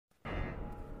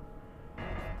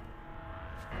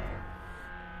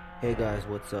Hey guys,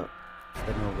 what's up? It's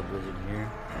TheNovaBlizzard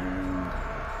here, and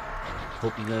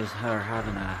hope you guys are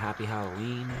having a happy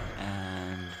Halloween.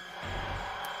 And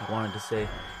I wanted to say,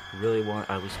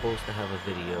 I was supposed to have a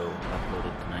video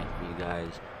uploaded tonight for you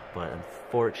guys, but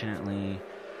unfortunately,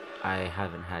 I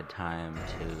haven't had time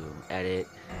to edit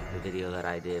the video that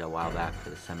I did a while back for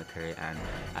the cemetery, and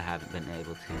I haven't been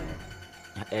able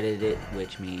to edit it,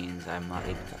 which means I'm not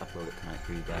able to upload it tonight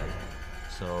for you guys.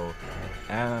 So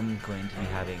I'm going to be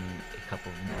having a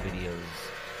couple of videos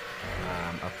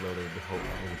uploaded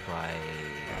hopefully by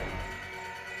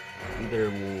either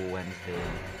Wednesday,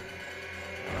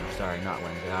 sorry, not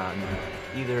Wednesday,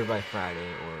 either by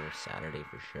Friday or Saturday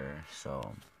for sure.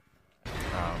 So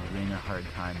I'll be doing a hard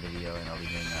time video, and I'll be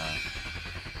doing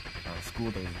a school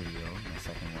days video, my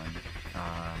second one.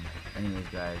 Anyways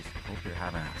guys, hope you're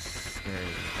having a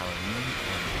scary Halloween,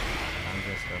 and I'm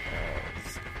dressed up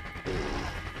as a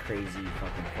crazy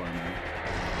fucking farmer.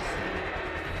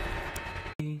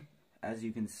 As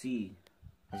you can see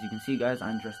guys,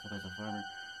 I'm dressed up as a farmer.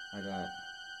 I got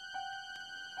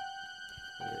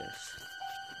this.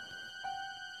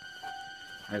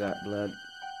 I got blood.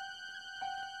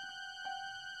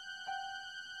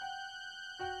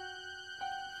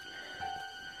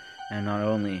 And not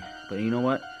only, but you know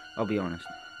what? I'll be honest,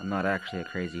 I'm not actually a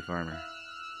crazy farmer.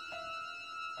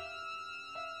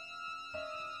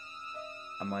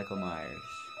 I'm Michael Myers.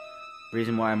 The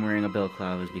reason why I'm wearing a bill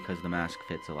cloud is because the mask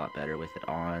fits a lot better with it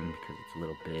on, because it's a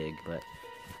little big, but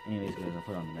anyways guys, I'll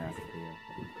put on the mask here.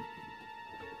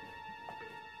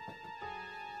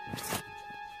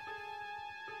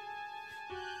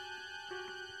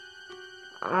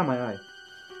 Ah, my eye.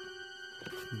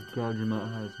 I'm gouging my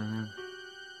eyes, man.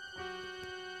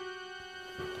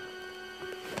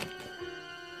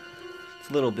 It's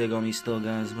a little big on me still,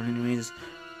 guys, but anyways,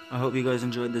 I hope you guys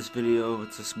enjoyed this video.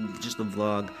 It's just a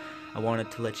vlog. I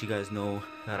wanted to let you guys know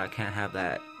that I can't have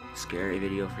that scary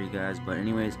video for you guys, but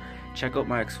anyways, check out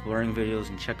my exploring videos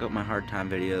and check out my hard time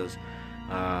videos.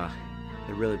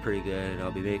 They're really pretty good.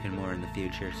 I'll be making more in the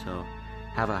future, so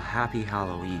have a happy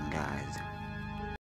Halloween, guys.